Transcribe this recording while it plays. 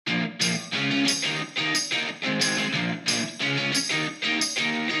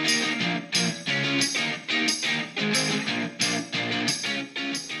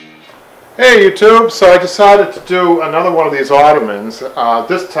Hey YouTube, so I decided to do another one of these ottomans.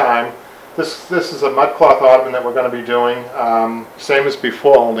 This time, this is a mudcloth ottoman that we're going to be doing. Same as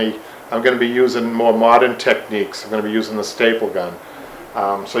before, only I'm going to be using more modern techniques. I'm going to be using the staple gun.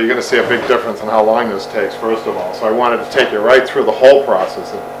 So you're going to see a big difference in how long this takes, first of all. So I wanted to take you right through the whole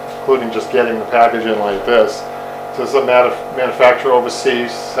process, including just getting the package in like this. So this is a manufacturer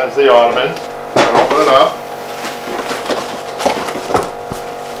overseas, sends the ottoman. I'll open it up.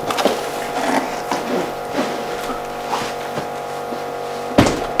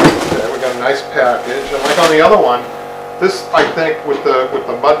 Nice package, and like on the other one, this I think with the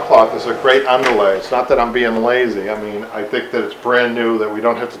mudcloth is a great underlay. It's not that I'm being lazy. I mean, I think that it's brand new, that we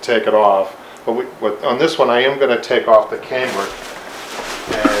don't have to take it off. But on this one, I am going to take off the cambric,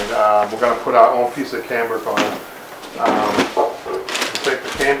 and we're going to put our own piece of cambric on. Take the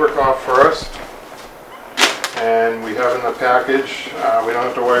cambric off first, and we have in the package. We don't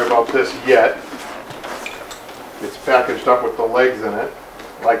have to worry about this yet. It's packaged up with the legs in it,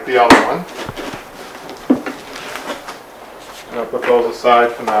 like the other one. I'm going to put those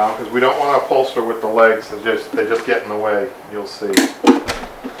aside for now because we don't want to upholster with the legs. They just get in the way. You'll see.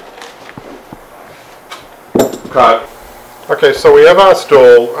 Cut. Okay, so we have our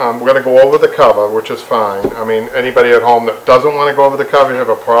stool. We're going to go over the cover, which is fine. I mean, anybody at home that doesn't want to go over the cover, you have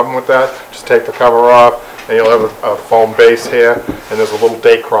a problem with that, just take the cover off, and you'll have a foam base here, and there's a little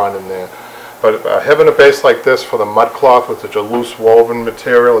dacron in there. But having a base like this for the mudcloth with such a loose woven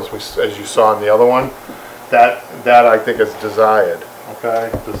material, as you saw in the other one, that I think is desired. Okay,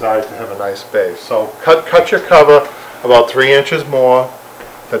 desired to have a nice base. So cut your cover about 3 inches more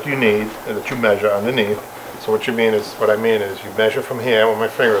that you need and that you measure underneath. So what I mean is you measure from here with my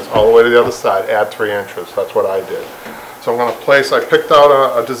fingers all the way to the other side, add 3 inches. That's what I did. So I'm going to place. I picked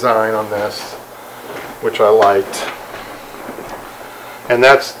out a design on this, which I liked. And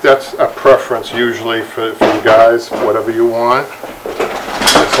that's a preference usually for you guys, whatever you want,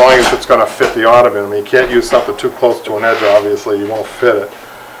 as long as it's going to fit the ottoman. I mean, you can't use something too close to an edge, obviously, you won't fit it.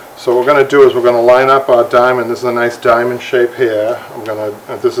 So what we're going to do is we're going to line up our diamond. This is a nice diamond shape here.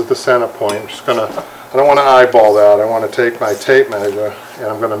 This is the center point. I don't want to eyeball that. I want to take my tape measure and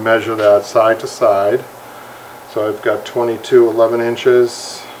I'm going to measure that side to side. So I've got 11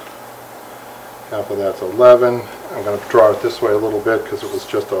 inches. Half of that's 11. I'm going to draw it this way a little bit because it was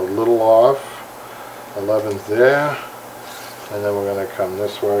just a little off. 11's there. And then we're going to come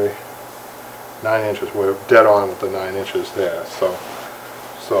this way. 9 inches. We're dead on with the 9 inches there.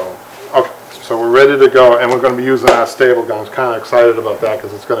 Okay. So we're ready to go, and we're going to be using our staple gun. I'm kind of excited about that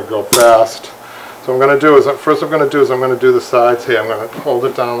because it's going to go fast. So what I'm going to do is, first I'm going to do the sides here. I'm going to hold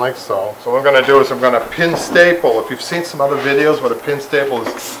it down like so. So what I'm going to do is I'm going to pin staple. If you've seen some other videos where the pin staple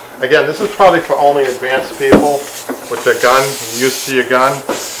is, again, this is probably for only advanced people with their gun, used to your gun.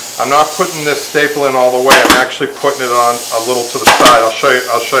 I'm not putting this staple in all the way. I'm actually putting it on a little to the side. I'll show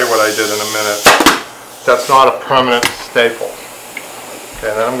you what I did in a minute. That's not a permanent staple.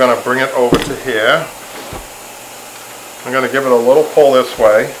 Okay, then I'm going to bring it over to here. I'm going to give it a little pull this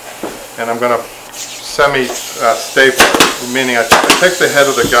way, and I'm going to semi-staple, meaning I take the head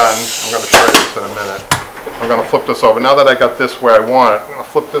of the gun. I'm going to show you this in a minute. I'm going to flip this over. Now that I got this where I want it, I'm going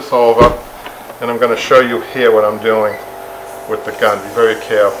to flip this over, and I'm going to show you here what I'm doing with the gun. Be very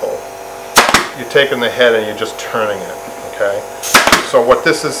careful. You're taking the head and you're just turning it. Okay. So what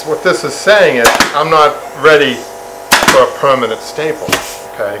this is saying is, I'm not ready for a permanent staple.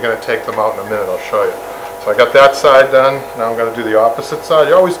 Okay. You're going to take them out in a minute. I'll show you. So I got that side done. Now I'm going to do the opposite side.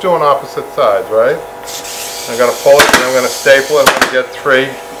 You're always doing opposite sides, right? I'm going to pull it and I'm going to staple it. I'm going to get 3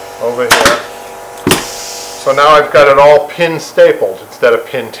 over here. So now I've got it all pin stapled instead of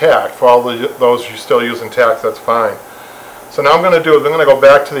pin tacked. For all those you're still using tacks, that's fine. So now I'm going to go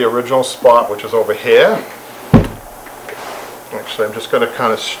back to the original spot, which is over here. Actually, I'm just going to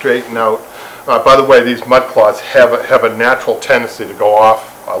kind of straighten out. By the way, these mudcloths have a natural tendency to go off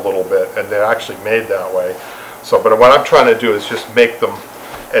a little bit, and they're actually made that way. So, but what I'm trying to do is just make them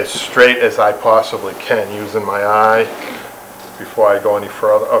as straight as I possibly can using my eye before I go any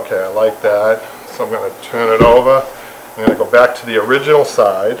further. Okay, I like that. So I'm going to turn it over. I'm going to go back to the original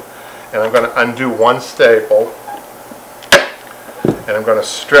side, and I'm going to undo one staple, and I'm going to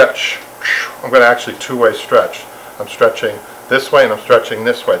stretch. I'm going to actually two-way stretch. I'm stretching this way and I'm stretching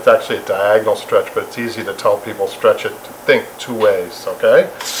this way. It's actually a diagonal stretch, but it's easy to tell people stretch it, think 2 ways, okay?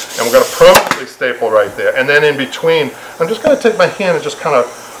 And we're going to permanently staple right there. And then in between, I'm just going to take my hand and just kind of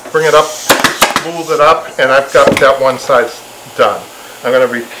bring it up, smooth it up, and I've got that one side done. I'm going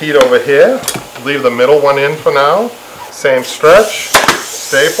to repeat over here, leave the middle one in for now, same stretch,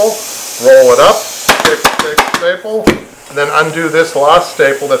 staple, roll it up, staple, and then undo this last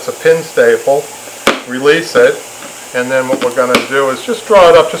staple that's a pin staple, release it, and then what we're going to do is just draw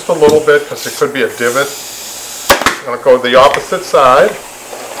it up just a little bit because it could be a divot. I'm going to go to the opposite side,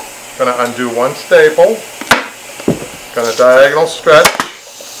 going to undo one staple, going to diagonal stretch,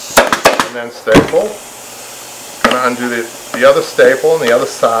 and then staple. Going to undo the other staple on the other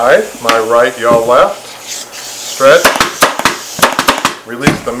side, my right, your left, stretch,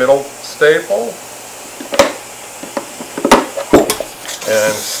 release the middle staple,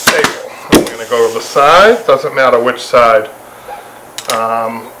 and staple. I'm going to go to the side, doesn't matter which side.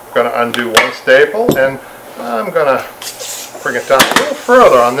 I'm going to undo one staple, and I'm going to bring it down a little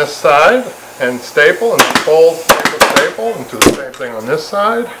further on this side, and staple, and fold, staple, and do the same thing on this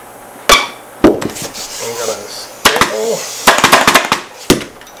side. I'm going to staple,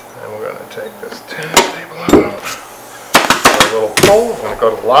 and we're going to take this staple out. A little pull. I'm going to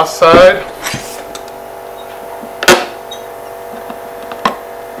go to the last side.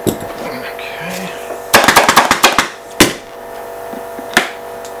 Okay.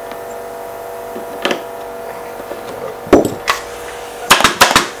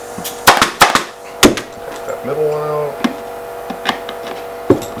 Take that middle one out.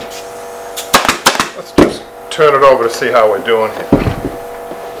 Let's just turn it over to see how we're doing here.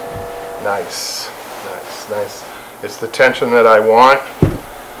 Nice, nice, nice. It's the tension that I want.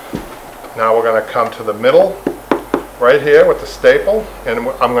 Now we're going to come to the middle, right here with the staple, and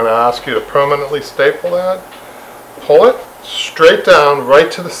I'm going to ask you to permanently staple that. Pull it straight down right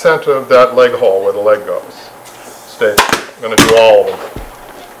to the center of that leg hole where the leg goes. Staple. I'm going to do all of them.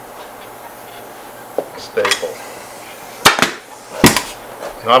 Staple.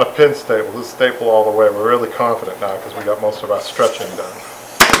 Not a pin staple, this is staple all the way. We're really confident now because we got most of our stretching done.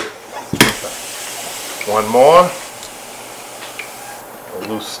 Okay. One more. A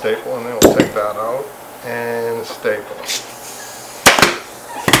loose staple in there, we'll take that out. And staple.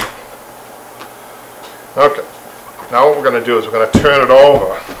 Okay. Now what we're going to do is we're going to turn it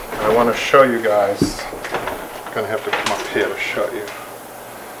over. I want to show you guys. I'm going to have to come up here to show you.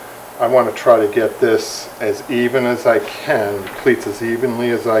 I want to try to get this as even as I can, pleats as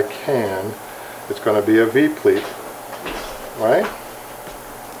evenly as I can. It's going to be a V pleat, right?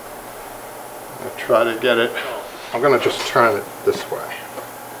 I'm going to try to get it. I'm going to just turn it this way.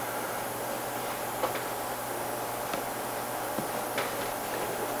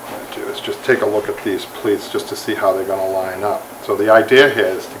 What I do is just take a look at these pleats just to see how they're going to line up. So the idea here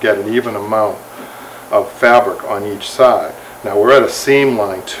is to get an even amount of fabric on each side. Now we're at a seam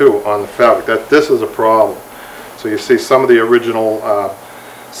line too on the fabric. This is a problem. So you see some of the original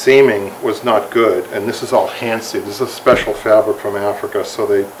seaming was not good, and this is all hand stitched. This is a special fabric from Africa, so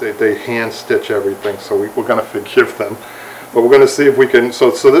they hand stitch everything. So we're going to forgive them, but we're going to see if we can. So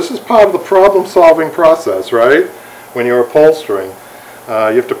this is part of the problem solving process, right? When you're upholstering,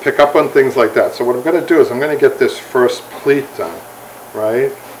 you have to pick up on things like that. So what I'm going to do is I'm going to get this first pleat done,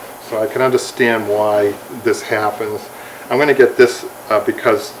 right? So I can understand why this happens. I'm going to get this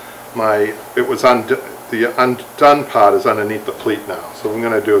because the undone part is underneath the pleat now. So what I'm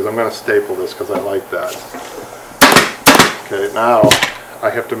going to do is I'm going to staple this because I like that. Okay, now I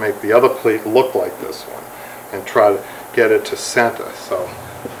have to make the other pleat look like this one and try to get it to center. So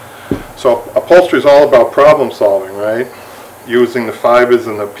upholstery is all about problem solving, right? Using the fibers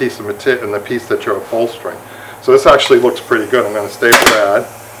and the piece of material and the piece that you're upholstering. So this actually looks pretty good. I'm going to staple that.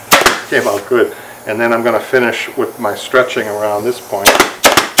 Came out good. And then I'm going to finish with my stretching around this point,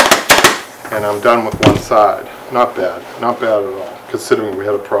 and I'm done with one side. Not bad at all, considering we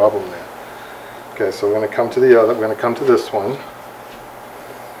had a problem there. Okay, so we're going to come to the other. We're going to come to this one.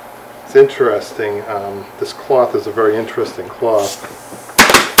 It's interesting. This cloth is a very interesting cloth.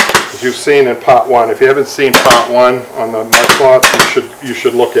 As you've seen in part one, if you haven't seen part one on the mud cloth, you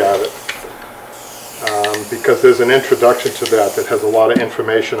should look at it. Because there's an introduction to that has a lot of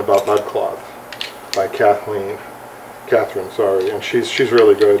information about mud cloth by Catherine, and she's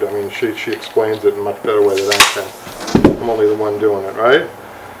really good. I mean, she explains it in a much better way than I can. I'm only the one doing it, right?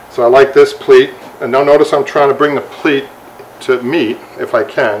 So I like this pleat, and now notice I'm trying to bring the pleat to meet, if I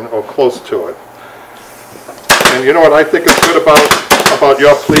can, or close to it. And you know what I think is good about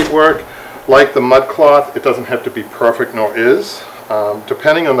your pleat work? Like the mud cloth, it doesn't have to be perfect, nor is.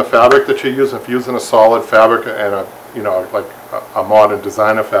 Depending on the fabric that you're using, if you're using a solid fabric and like a modern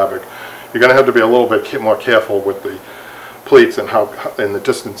designer fabric, you're going to have to be a little bit more careful with the pleats and the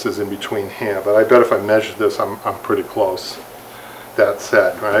distances in between here. But I bet if I measure this, I'm pretty close. That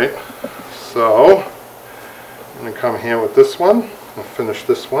said, right? So I'm going to come here with this one. I'll finish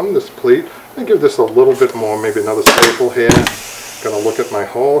this one, this pleat. I give this a little bit more, maybe another staple here. Gonna look at my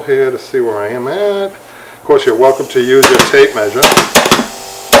hole here to see where I am at. Of course, you're welcome to use your tape measure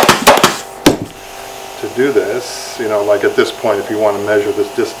to do this. You know, like at this point, if you want to measure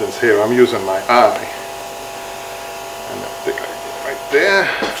this distance here, I'm using my eye. And I think I get right there.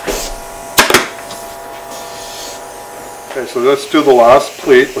 Okay, so let's do the last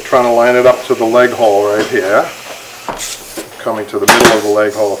pleat. We're trying to line it up to the leg hole right here. Coming to the middle of the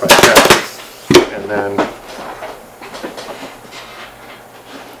leg hole if I can. And then,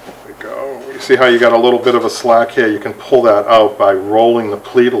 there we go. You see how you got a little bit of a slack here? You can pull that out by rolling the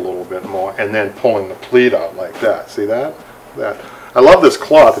pleat a little bit more and then pulling the pleat out like that. See that? I love this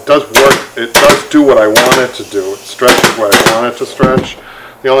cloth. It does work. It does do what I want it to do. It stretches what I want it to stretch.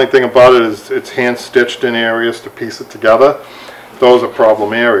 The only thing about it is it's hand stitched in areas to piece it together. Those are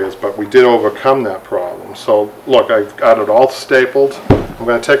problem areas, but we did overcome that problem. So look, I've got it all stapled. I'm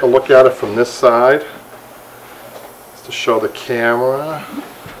going to take a look at it from this side just to show the camera.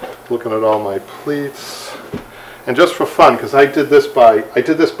 Looking at all my pleats. And just for fun, because I did this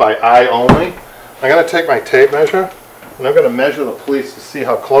by eye only, I'm going to take my tape measure and I'm going to measure the pleats to see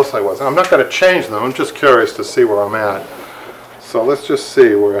how close I was. And I'm not going to change them. I'm just curious to see where I'm at. So let's just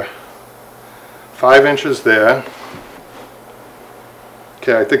see, we're 5 inches there.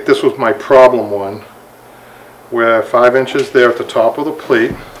 Okay, I think this was my problem one. We're 5 inches there at the top of the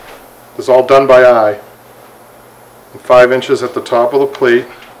pleat. This is all done by eye. And 5 inches at the top of the pleat.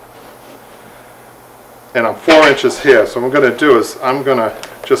 And I'm 4 inches here. So what I'm going to do is I'm going to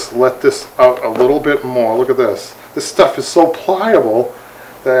just let this out a little bit more. Look at this. This stuff is so pliable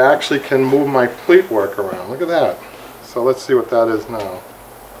that I actually can move my pleat work around. Look at that. So let's see what that is now.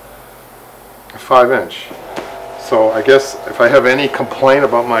 5 inch. So I guess if I have any complaint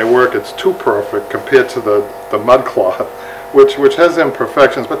about my work, it's too perfect compared to the mud cloth, which has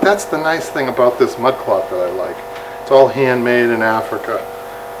imperfections. But that's the nice thing about this mud cloth that I like. It's all handmade in Africa.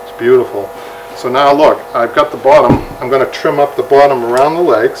 It's beautiful. So now look, I've got the bottom. I'm going to trim up the bottom around the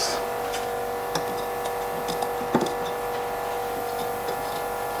legs.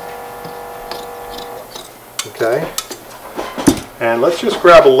 Okay. And let's just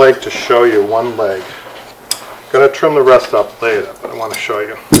grab a leg to show you, one leg. I'm going to trim the rest up later, but I want to show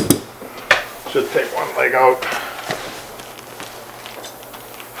you. Should take one leg out.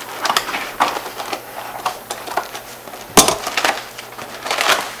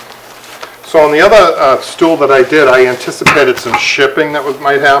 So on the other stool that I did, I anticipated some shipping that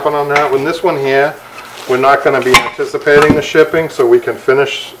might happen on that. With this one here, we're not going to be anticipating the shipping, so we can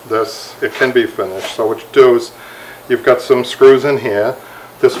finish this. It can be finished. So what you do is, you've got some screws in here.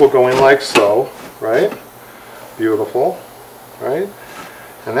 This will go in like so, right? Beautiful, right?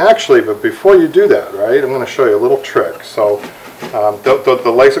 And actually, but before you do that, right, I'm going to show you a little trick. So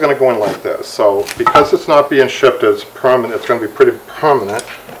the legs are going to go in like this. So because it's not being shipped as permanent, it's going to be pretty permanent,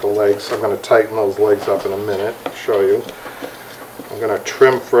 the legs. I'm going to tighten those legs up in a minute, show you. I'm going to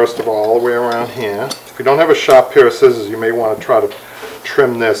trim first of all the way around here. If you don't have a sharp pair of scissors, you may want to try to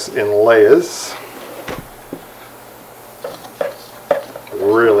trim this in layers.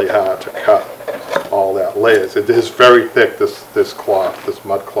 Really hard to cut all that layers. It is very thick, this cloth, this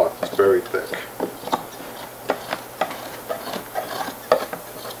mud cloth is very thick.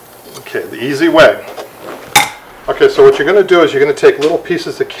 Okay, the easy way. Okay, so what you're going to do is you're going to take little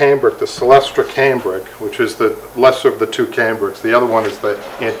pieces of cambric, the Celestra cambric, which is the lesser of the two cambrics. The other one is the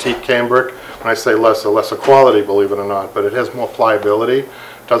antique cambric. When I say lesser quality, believe it or not, but it has more pliability,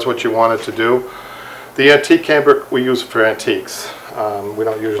 does what you want it to do. The antique cambric we use for antiques. We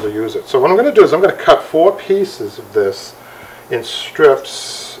don't usually use it. So what I'm going to do is I'm going to cut 4 pieces of this in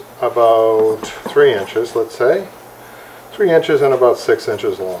strips about 3 inches, let's say. 3 inches and about 6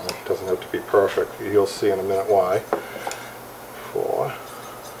 inches long. It doesn't have to be perfect. You'll see in a minute why. 4.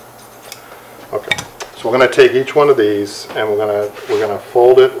 Okay. So we're going to take each one of these and we're going to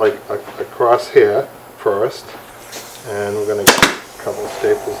fold it like across here first, and we're going to a couple of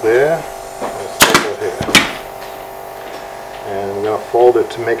staples there and a staple here. And we're going to fold it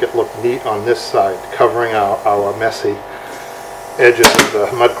to make it look neat on this side, covering our messy edges of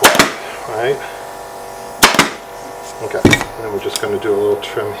the mud cloth, right? Okay, and then we're just going to do a little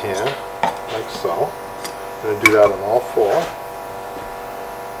trim here, like so. I'm going to do that on all 4.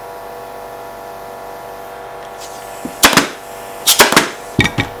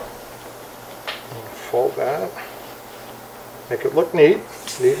 Fold that, make it look neat,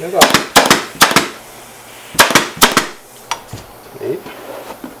 neaten it up. Neat.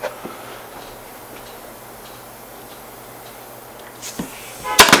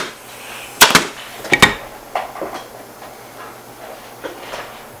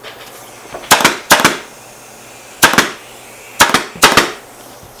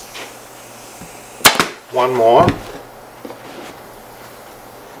 One more.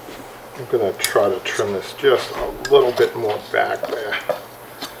 I'm going to try to trim this just a little bit more back there.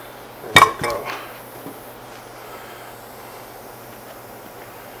 There we go.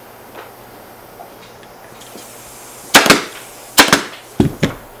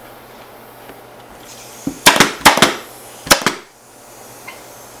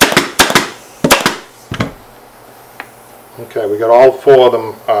 Okay, we got all four of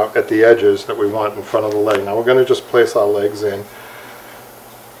them at the edges that we want in front of the leg. Now we're going to just place our legs in,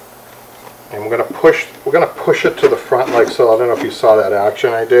 and we're going to push it to the front like so. I don't know if you saw that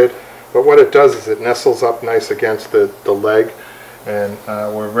action I did, but what it does is it nestles up nice against the leg, and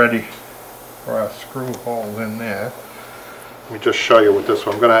we're ready for our screw holes in there. Let me just show you with this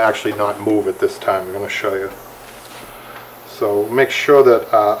one. I'm going to actually not move it this time. I'm going to show you. So make sure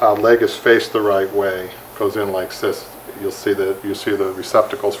that our leg is faced the right way. It goes in like this. You see the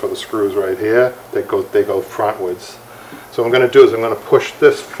receptacles for the screws right here. They go frontwards. So what I'm going to do is I'm going to push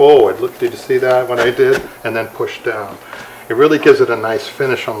this forward. Look, did you see that, what I did? And then push down. It really gives it a nice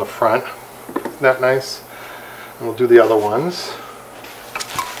finish on the front. Isn't that nice? And we'll do the other ones.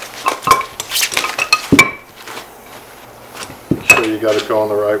 Make sure you got it going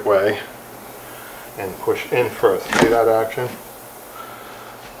the right way. And push in first. See that action?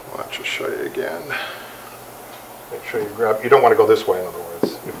 Watch, I'll show you again. Make sure you grab, you don't want to go this way, in other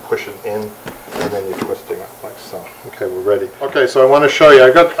words. You push it in, and then you're twisting up like so. Okay, we're ready. Okay, so I want to show you,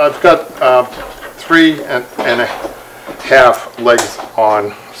 I've got 3.5 legs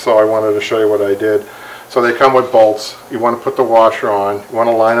on, so I wanted to show you what I did. So they come with bolts. You want to put the washer on. You want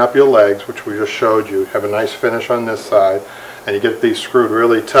to line up your legs, which we just showed you. Have a nice finish on this side, and you get these screwed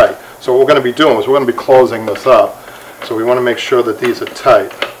really tight. So what we're going to be doing is we're going to be closing this up. So we want to make sure that these are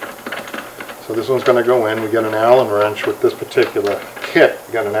tight. So this one's going to go in. We get an Allen wrench with this particular kit.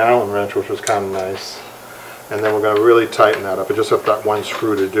 We got an Allen wrench, which was kind of nice. And then we're going to really tighten that up. I just have that one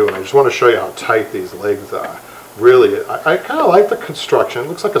screw to do. And I just want to show you how tight these legs are. Really, I kind of like the construction. It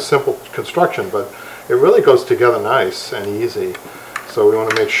looks like a simple construction, but it really goes together nice and easy. So we want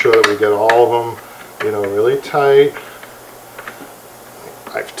to make sure that we get all of them, you know, really tight.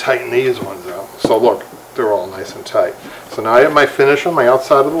 I've tightened these ones up. So look, they're all nice and tight. So now I have my finish on my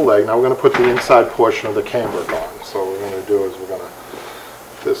outside of the leg. Now we're going to put the inside portion of the cambric on. So what we're going to do is we're going to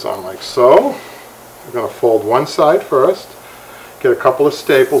put this on like so. We're going to fold one side first. Get a couple of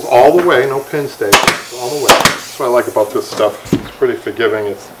staples all the way, no pin staples, all the way. That's what I like about this stuff. It's pretty forgiving.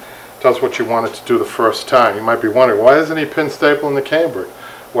 It does what you want it to do the first time. You might be wondering, why isn't he pin staple in the cambric?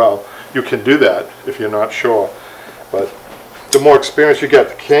 Well, you can do that if you're not sure. But the more experience you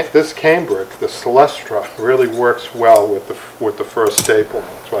get, this cambric, the Celestra, really works well with the first staple.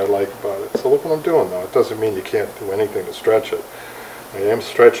 That's what I like about it. So look what I'm doing though. It doesn't mean you can't do anything to stretch it. I am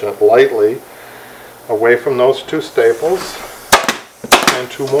stretching it lightly away from those two staples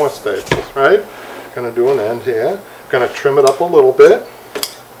and two more staples, right? Going to do an end here. Going to trim it up a little bit.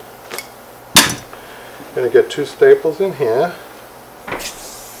 Going to get two staples in here.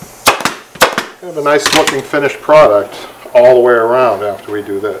 Have a nice looking finished product all the way around after we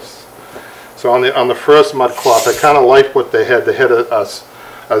do this. So on the first mud cloth, I kind of liked what they had. They had a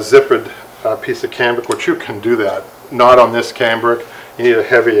zippered piece of cambric, which you can do that. Not on this cambric. You need a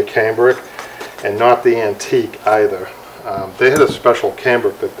heavier cambric, and not the antique either. They had a special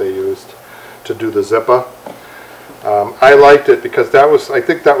cambric that they used to do the zipper. I liked it because I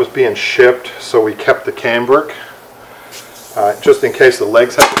think that was being shipped, so we kept the cambric. Just in case the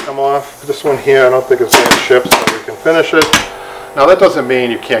legs have to come off. This one here, I don't think it's being shipped, so we can finish it. Now that doesn't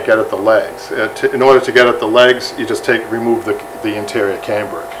mean you can't get at the legs. In order to get at the legs, you just remove the interior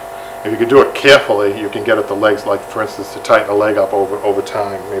cambric. If you can do it carefully, you can get at the legs, like for instance to tighten a leg up over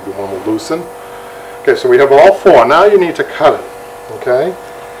time. Maybe one will loosen. Okay, so we have all four. Now you need to cut it. Okay,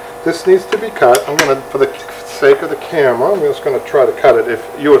 this needs to be cut. I'm going to, for the sake of the camera, I'm just going to try to cut it. If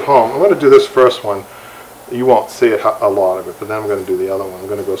you at home, I'm going to do this first one. You won't see it, a lot of it, but then I'm going to do the other one. I'm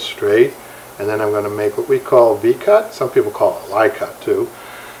going to go straight, and then I'm going to make what we call V-cut. Some people call it lie cut too.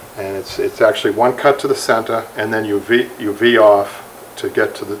 And it's actually one cut to the center, and then you V off to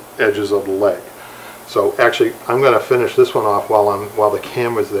get to the edges of the leg. So actually, I'm going to finish this one off while the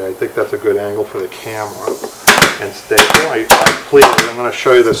camera's there. I think that's a good angle for the camera. And staple. I pleat it. I'm going to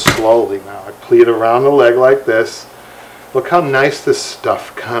show you this slowly now. I pleat around the leg like this. Look how nice this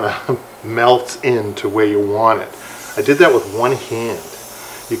stuff kind of melts into where you want it. I did that with one hand.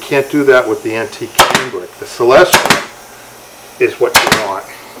 You can't do that with the antique cambric. The Celestra is what you want.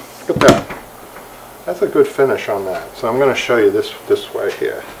 Look at that. That's a good finish on that. So I'm going to show you this way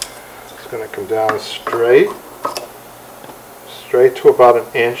here. It's going to come down straight, straight to about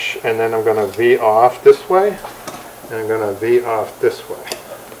 1 inch, and then I'm going to V off this way, and I'm going to V off this way.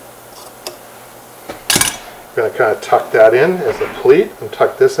 I'm going to kind of tuck that in as a pleat, and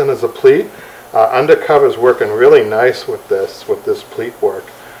tuck this in as a pleat. Undercover is working really nice with this pleat work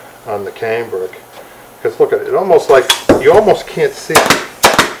on the cambric. Because look at it, almost like, you almost can't see it.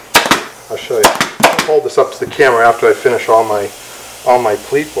 I'll show you. I'll hold this up to the camera after I finish all my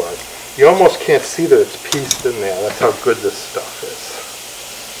pleat work. You almost can't see that it's pieced in there. That's how good this stuff is.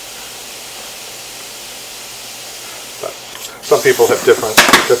 But some people have different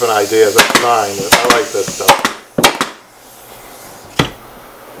ideas. That's fine. But I like this stuff.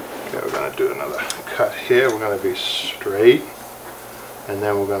 Okay, we're going to do another cut here. We're going to be straight, and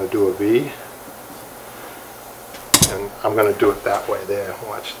then we're going to do a V. And I'm going to do it that way there.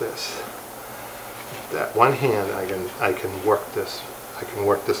 Watch this. That one hand, I can work this. I can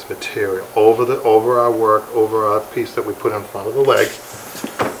work this material over our work, over our piece that we put in front of the leg,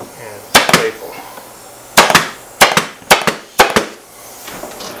 and staple.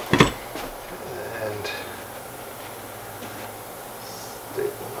 And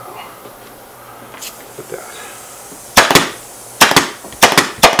staple now. Look at that.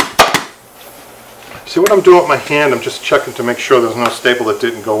 See what I'm doing with my hand? I'm just checking to make sure there's no staple that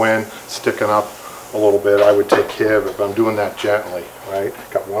didn't go in, sticking up a little bit. I would take care of it, but I'm doing that gently, right?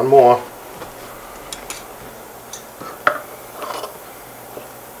 Got one more.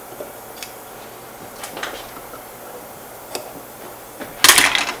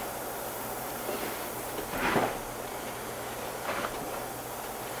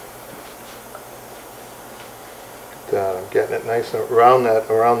 I'm getting it nice and around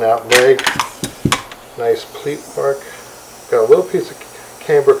that leg. Nice pleat work. Got a little piece of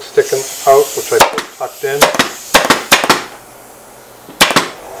cambric sticking out, which I put tucked in.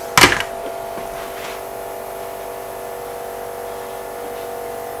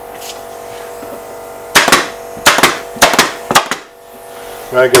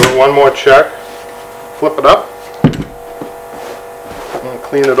 I'm going to give it one more check. Flip it up. And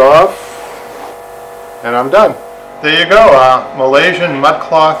clean it off. And I'm done. There you go. Malaysian mud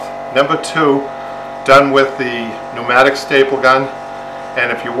cloth #2, done with the pneumatic staple gun. And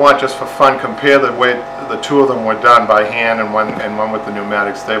if you want, just for fun, compare the way the two of them were done by hand and one with the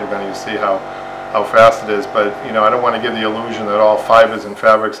pneumatic staple gun. You see how fast it is. But you know, I don't want to give the illusion that all fibers and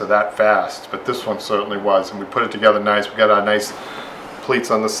fabrics are that fast. But this one certainly was, and we put it together nice. We got our nice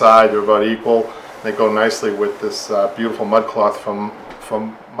pleats on the side. They're about equal. They go nicely with this beautiful mud cloth from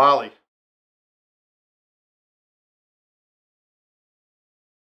Mali.